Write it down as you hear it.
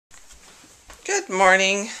Good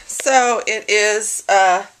morning. So it is,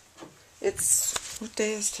 what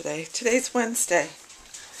day is today? Today's Wednesday.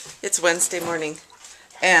 It's Wednesday morning.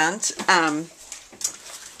 And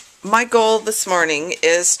my goal this morning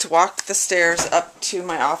is to walk the stairs up to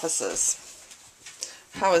my offices.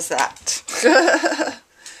 How is that?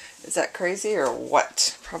 Is that crazy or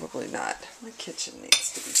what? Probably not. My kitchen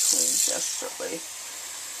needs to be cleaned desperately.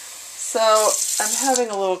 So I'm having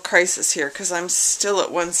a little crisis here because I'm still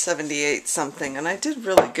at 178 something, and I did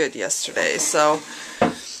really good yesterday. So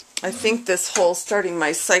I think this whole starting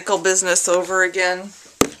my cycle business over again,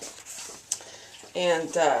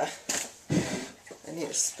 and I need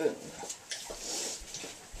a spoon.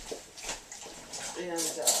 And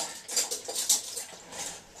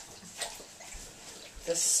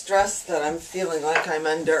the stress that I'm feeling like I'm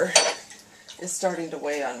under is starting to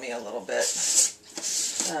weigh on me a little bit.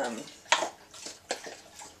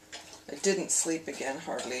 I didn't sleep again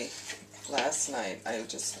hardly last night. I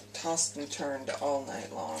just tossed and turned all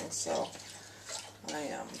night long, so I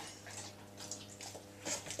am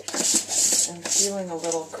I'm feeling a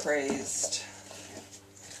little crazed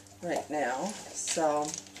right now. So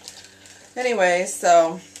anyway,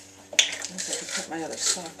 so I guess I could put my other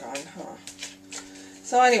sock on, huh?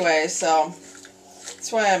 So anyway, so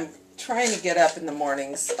that's why I'm trying to get up in the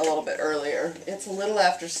mornings a little bit earlier. It's a little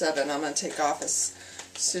after 7. I'm going to take off as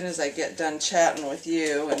soon as I get done chatting with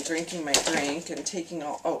you and drinking my drink and taking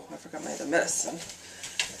all, oh, I forgot my other medicine.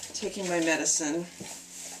 Taking my medicine.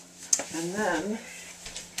 And then,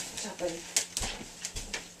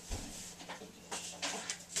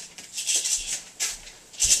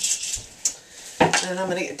 and I'm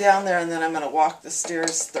going to get down there, and then I'm going to walk the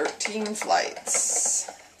stairs 13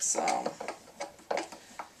 flights. So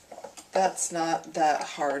that's not that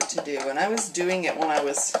hard to do. And I was doing it when I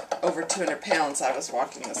was over 200 pounds. I was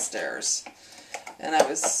walking the stairs. And I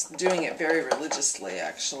was doing it very religiously,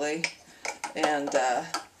 actually. And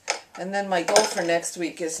then my goal for next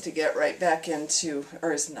week is to get right back into,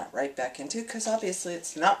 or is not right back into, because obviously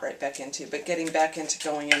it's not right back into, but getting back into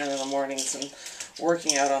going in the mornings and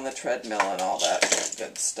working out on the treadmill and all that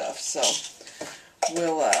good stuff. So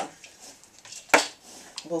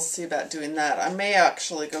we'll see about doing that. I may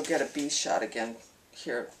actually go get a bee shot again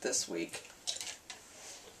here this week.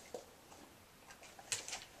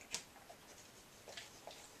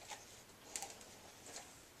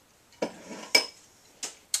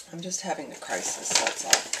 I'm just having a crisis, that's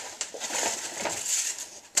all.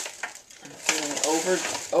 I'm feeling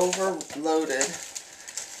overloaded.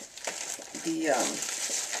 The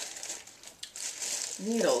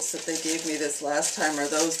needles that they gave me this last time are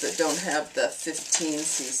those that don't have the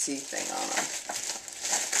 15cc thing on them.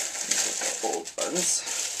 These are the old ones.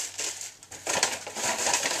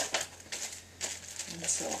 And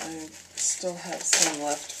so I still have some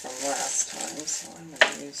left from last time, so I'm going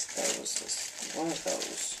to use those as one of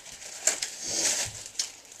those.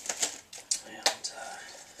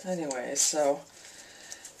 And anyway, so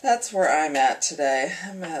that's where I'm at today.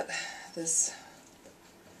 I'm at this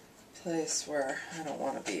place where I don't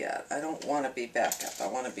want to be at. I don't want to be back up. I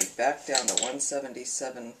want to be back down to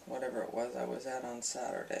 177, whatever it was I was at on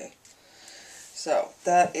Saturday. So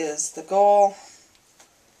that is the goal.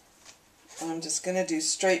 I'm just going to do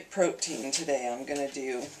straight protein today. I'm going to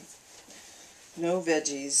do no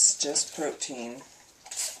veggies, just protein.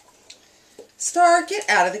 Star, get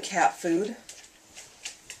out of the cat food.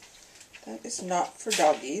 That is not for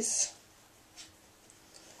doggies.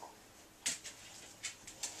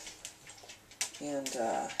 And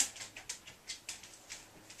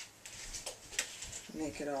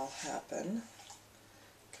make it all happen,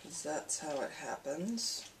 because that's how it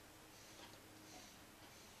happens.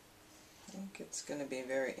 I think it's going to be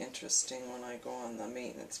very interesting when I go on the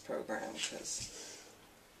maintenance program, because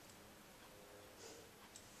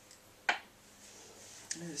I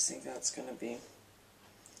just think that's going to be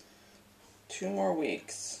 2 more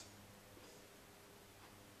weeks.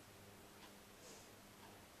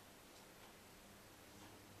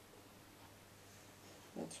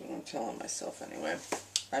 That's what I'm telling myself anyway.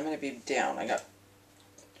 I'm going to be down. I got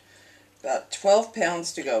about 12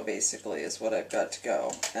 pounds to go, basically, is what I've got to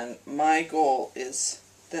go. And my goal is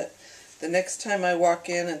that the next time I walk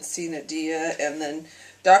in and see Nadia, and then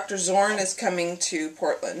Dr. Zorn is coming to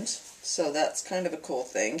Portland, so that's kind of a cool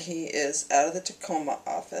thing. He is out of the Tacoma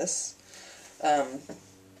office.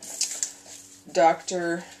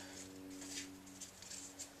 Dr.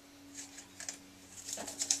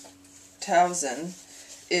 Towson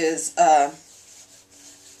is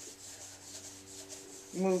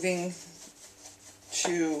moving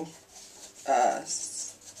to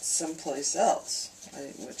someplace else,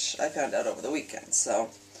 which I found out over the weekend.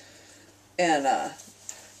 So, And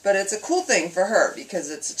but it's a cool thing for her because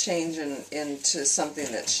it's a change into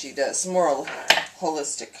something that she does, more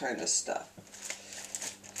holistic kind of stuff.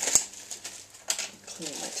 Clean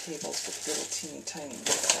my tables with little teeny tiny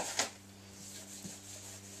bits.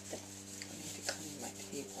 I need to clean my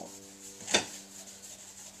table.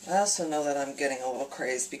 I also know that I'm getting a little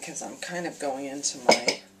crazed because I'm kind of going into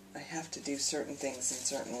I have to do certain things in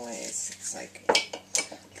certain ways. It's like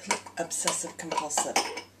obsessive compulsive.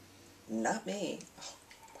 Not me. Oh,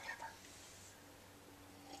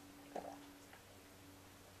 whatever.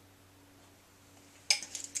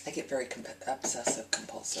 I get very obsessive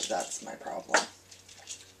compulsive. That's my problem.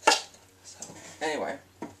 So, anyway.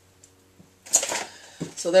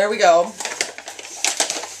 So there we go.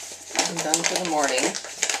 I'm done for the morning.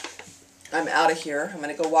 I'm out of here. I'm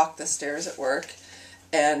going to go walk the stairs at work.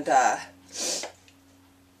 And I'm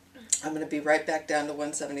going to be right back down to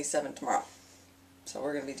 177 tomorrow. So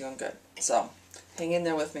we're going to be doing good. So hang in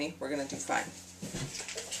there with me. We're going to do fine.